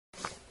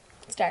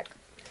start.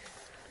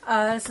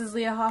 This is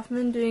Leah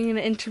Hoffman doing an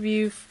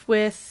interview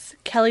with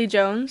Kelly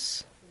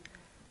Jones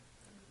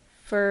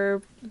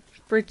for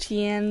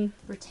Britannia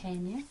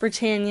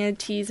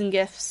Teas and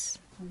Gifts.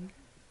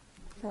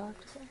 Are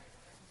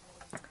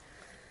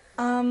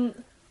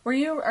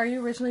you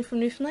originally from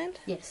Newfoundland?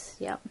 Yes,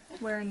 yeah.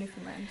 Where in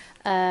Newfoundland?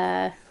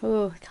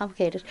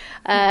 Complicated.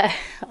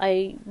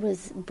 I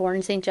was born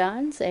in St.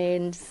 John's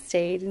and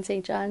stayed in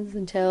St. John's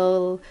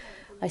until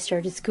I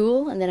started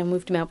school, and then I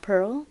moved to Mount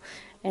Pearl,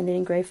 and then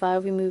in grade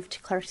 5 we moved to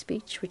Clark's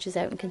Beach, which is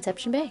out in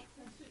Conception Bay.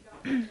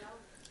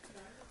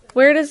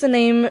 Where does the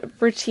name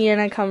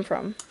Britannia come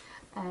from?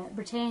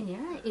 Britannia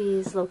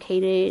is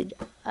located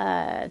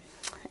on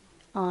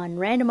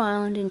Random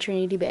Island in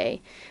Trinity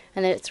Bay,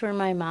 and that's where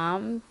my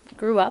mom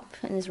grew up,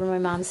 and is where my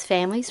mom's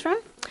family's from.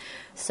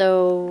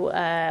 So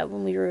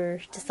when we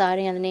were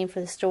deciding on the name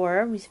for the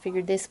store, we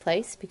figured this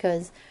place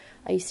because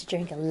I used to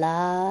drink a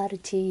lot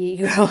of tea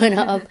growing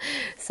up.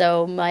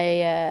 So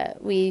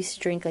we used to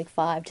drink like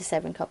 5 to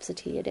 7 cups of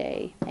tea a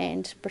day,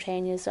 and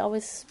Britannia's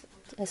always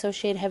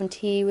associated having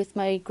tea with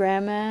my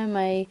grandma,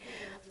 my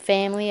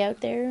family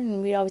out there,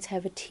 and we'd always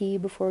have a tea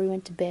before we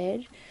went to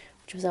bed,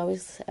 which was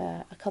always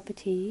a cup of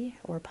tea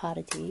or a pot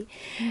of tea,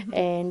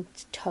 and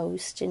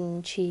toast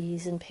and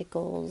cheese and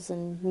pickles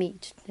and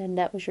meat, and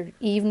that was your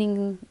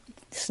evening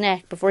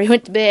snack before you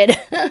went to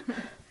bed.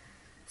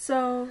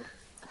 So,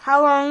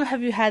 how long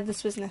have you had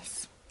this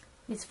business?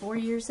 It's 4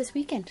 years this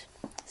weekend.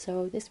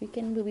 So this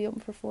weekend we'll be open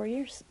for 4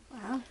 years.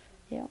 Wow.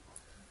 Yeah.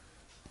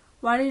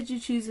 Why did you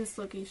choose this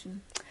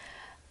location?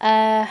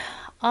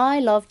 I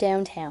love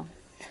downtown.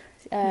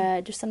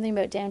 There's something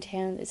about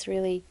downtown that's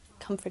really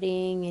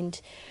comforting,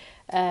 and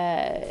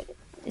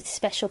it's a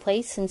special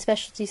place, and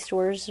specialty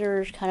stores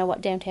are kind of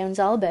what downtown's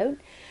all about.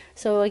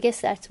 So I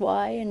guess that's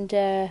why, and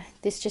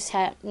this just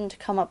happened to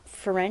come up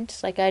for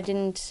rent. Like, I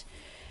didn't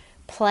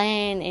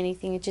plan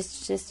anything, it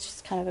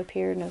just kind of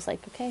appeared, and I was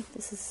like, okay,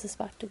 this is the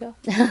spot to go.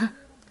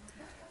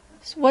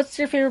 So what's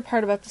your favorite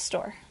part about the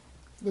store?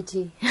 The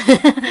tea.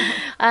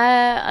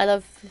 I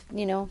love,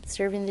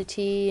 serving the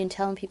tea and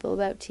telling people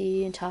about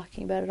tea and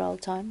talking about it all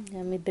the time.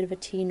 I'm a bit of a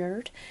tea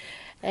nerd.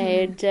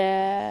 And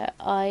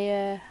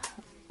I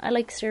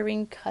like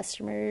serving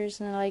customers,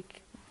 and I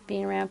like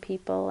being around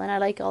people, and I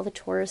like all the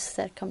tourists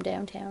that come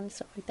downtown and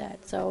stuff like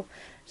that. So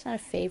it's not a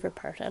favorite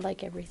part. I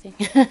like everything.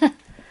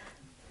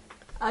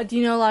 Do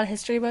you know a lot of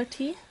history about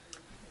tea?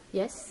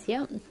 Yes,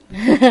 yeah.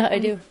 I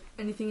do.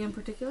 Anything in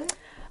particular?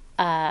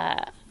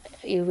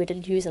 You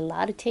would use a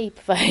lot of tape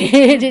if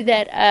I did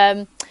that.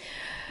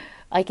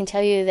 I can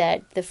tell you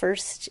that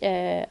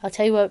I'll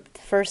tell you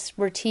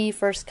where tea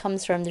first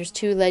comes from. There's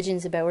 2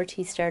 legends about where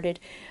tea started.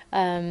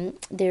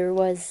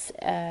 There's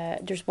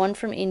one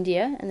from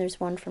India and there's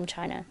one from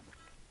China.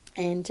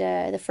 And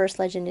the first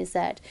legend is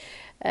that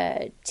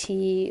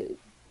tea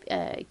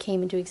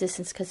came into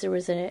existence because there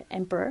was an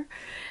emperor,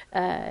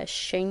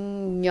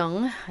 Sheng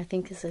Yung, I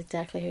think is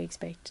exactly how you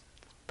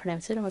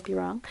pronounce it, I might be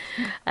wrong.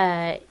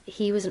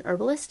 He was an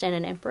herbalist and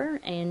an emperor,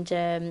 and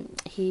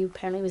he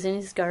apparently was in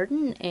his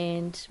garden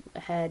and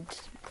had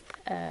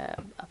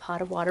a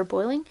pot of water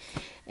boiling,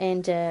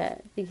 and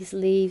these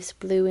leaves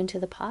blew into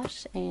the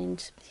pot,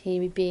 and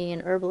he, being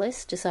an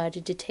herbalist,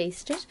 decided to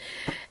taste it,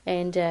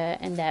 and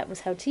that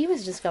was how tea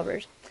was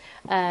discovered.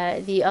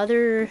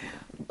 There's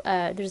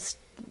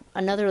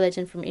another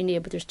legend from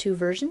India, but there's 2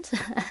 versions.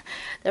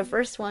 The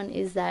first one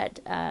is that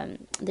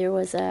there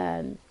was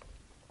a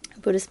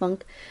Buddhist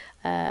monk,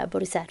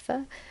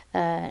 Bodhisattva,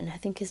 and I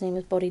think his name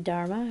was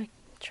Bodhidharma. I'm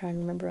trying to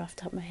remember off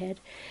the top of my head.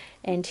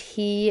 And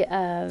he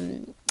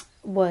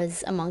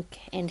was a monk,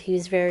 and he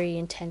was very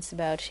intense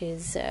about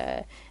his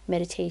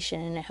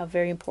meditation and how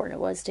very important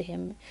it was to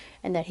him,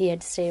 and that he had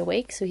to stay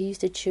awake. So he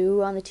used to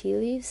chew on the tea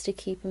leaves to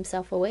keep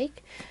himself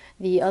awake.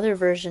 The other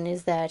version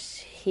is that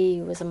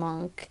he was a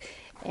monk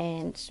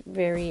and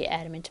very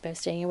adamant about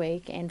staying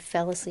awake, and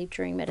fell asleep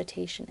during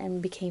meditation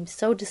and became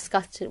so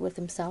disgusted with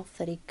himself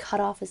that he cut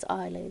off his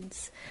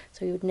eyelids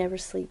so he would never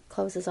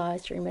close his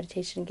eyes during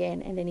meditation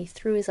again, and then he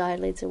threw his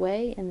eyelids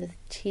away, and the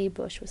tea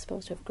bush was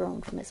supposed to have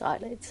grown from his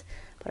eyelids,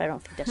 but I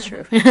don't think that's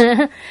true.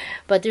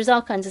 But there's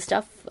all kinds of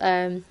stuff.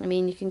 You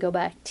can go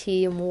back,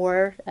 tea and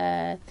war.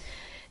 At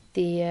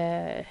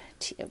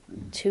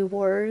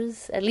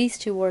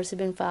least two wars have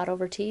been fought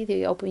over tea.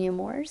 The Opium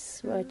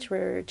Wars, which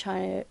were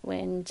China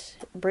and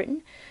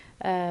Britain.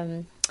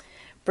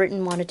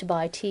 Britain wanted to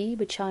buy tea,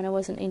 but China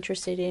wasn't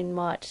interested in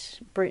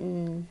what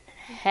Britain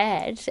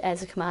had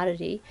as a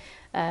commodity,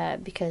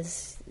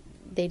 because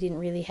they didn't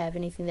really have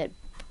anything that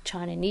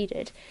China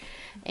needed.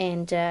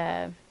 And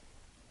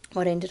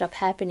what ended up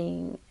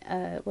happening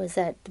was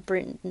that the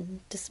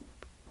Britain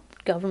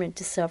government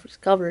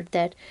discovered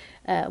that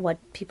what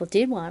people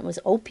did want was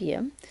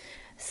opium.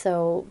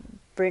 So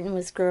Britain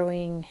was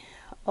growing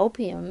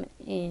opium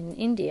in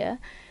India,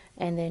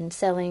 and then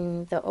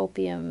selling the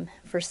opium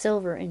for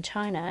silver in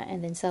China,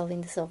 and then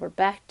selling the silver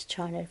back to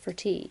China for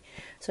tea.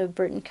 So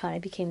Britain kind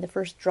of became the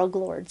first drug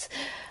lords.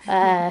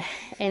 And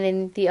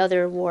then the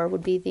other war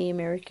would be the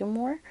American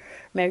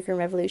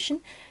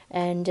Revolution.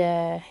 And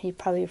you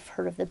probably have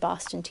heard of the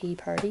Boston Tea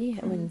Party,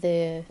 when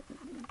the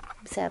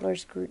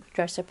settlers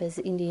dressed up as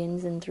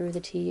Indians and threw the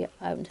tea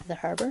out into the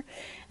harbour.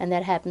 And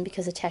that happened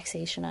because of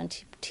taxation on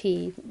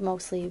tea.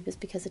 Mostly it was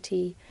because of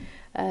tea.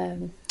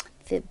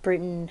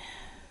 Britain...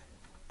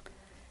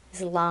 It's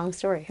a long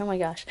story. Oh my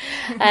gosh.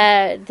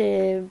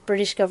 The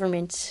British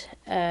government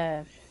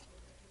had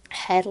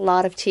a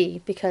lot of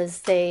tea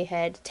because they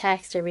had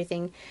taxed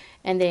everything,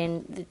 and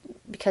then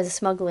because of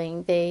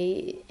smuggling,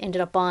 they ended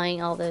up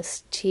buying all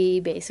this tea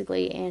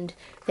basically, and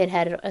then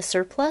had a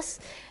surplus,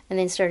 and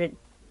then started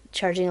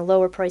charging a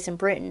lower price in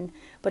Britain.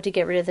 But to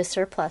get rid of the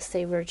surplus,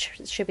 they were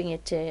shipping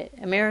it to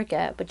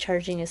America, but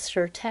charging a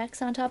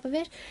surtax on top of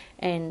it,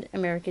 and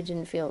America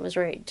didn't feel it was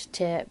right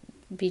to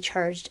be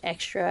charged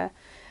extra.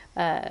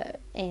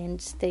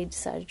 And they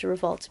decided to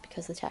revolt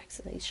because of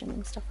taxation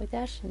and stuff like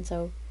that. And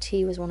so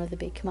tea was one of the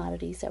big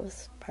commodities that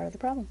was part of the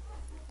problem.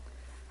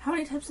 How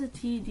many types of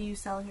tea do you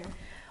sell here?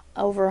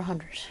 Over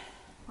 100.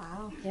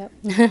 Wow. Yep.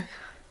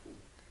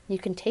 You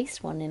can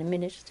taste one in a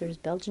minute. There's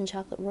Belgian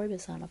chocolate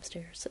rooibos on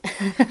upstairs.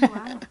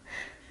 Wow.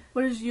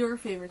 What is your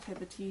favorite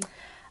type of tea?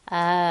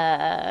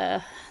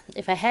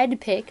 If I had to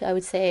pick, I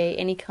would say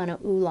any kind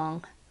of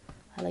oolong.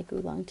 I like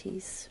oolong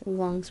teas.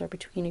 Oolongs are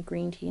between a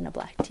green tea and a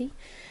black tea.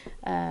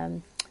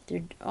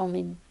 Their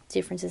only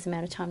difference is the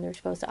amount of time they're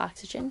exposed to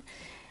oxygen.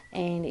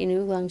 And in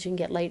oolongs, you can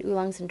get light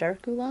oolongs and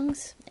dark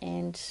oolongs.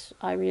 And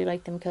I really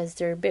like them because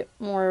they're a bit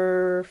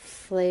more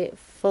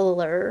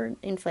fuller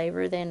in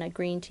flavor than a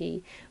green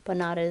tea, but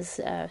not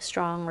as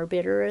strong or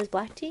bitter as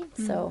black tea.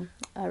 So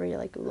I really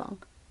like oolong.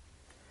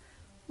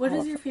 What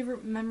is your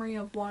favorite memory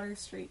of Water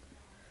Street?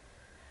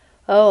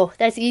 Oh,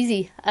 that's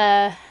easy.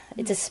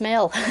 It's a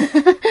smell.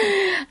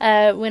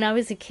 When I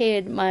was a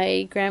kid,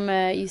 my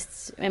grandma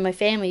and my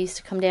family used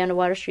to come down to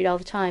Water Street all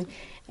the time.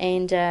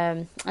 And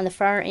on the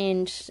far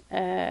end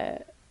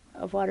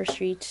of Water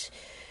Street,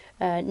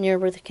 near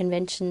where the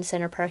convention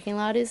center parking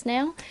lot is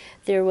now,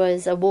 there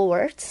was a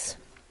Woolworths,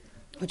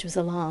 which was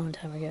a long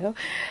time ago,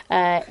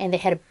 and they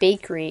had a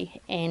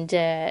bakery. And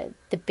the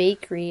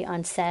bakery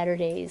on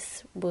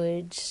Saturdays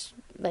would...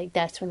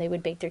 that's when they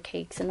would bake their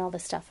cakes and all the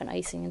stuff and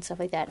icing and stuff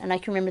like that. And I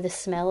can remember the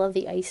smell of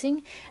the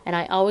icing, and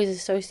I always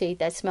associate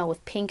that smell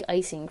with pink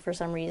icing for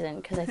some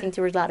reason, because I think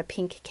there was a lot of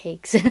pink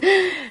cakes.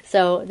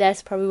 So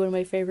that's probably one of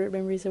my favorite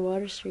memories of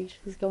Water Street,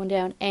 is going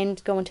down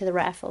and going to the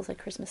raffles at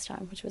Christmas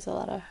time, which was a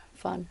lot of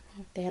fun.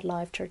 They had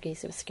live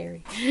turkeys. It was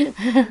scary.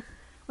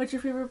 What's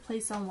your favorite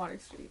place on Water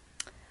Street?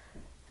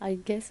 I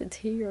guess it's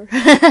here.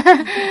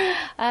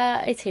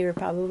 It's here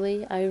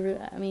probably. I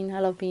mean,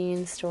 I love being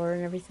in the store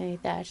and everything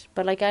like that.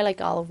 But I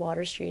like all of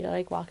Water Street. I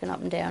like walking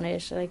up and down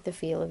it. I like the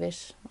feel of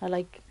it. I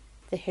like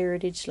the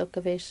heritage look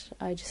of it.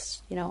 I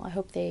just, I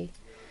hope they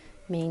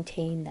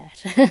maintain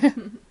that.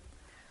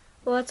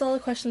 Well, that's all the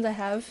questions I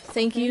have.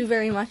 Thank you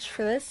very much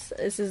for this.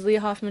 This is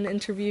Leah Hoffman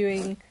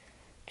interviewing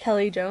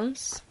Kelly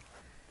Jones.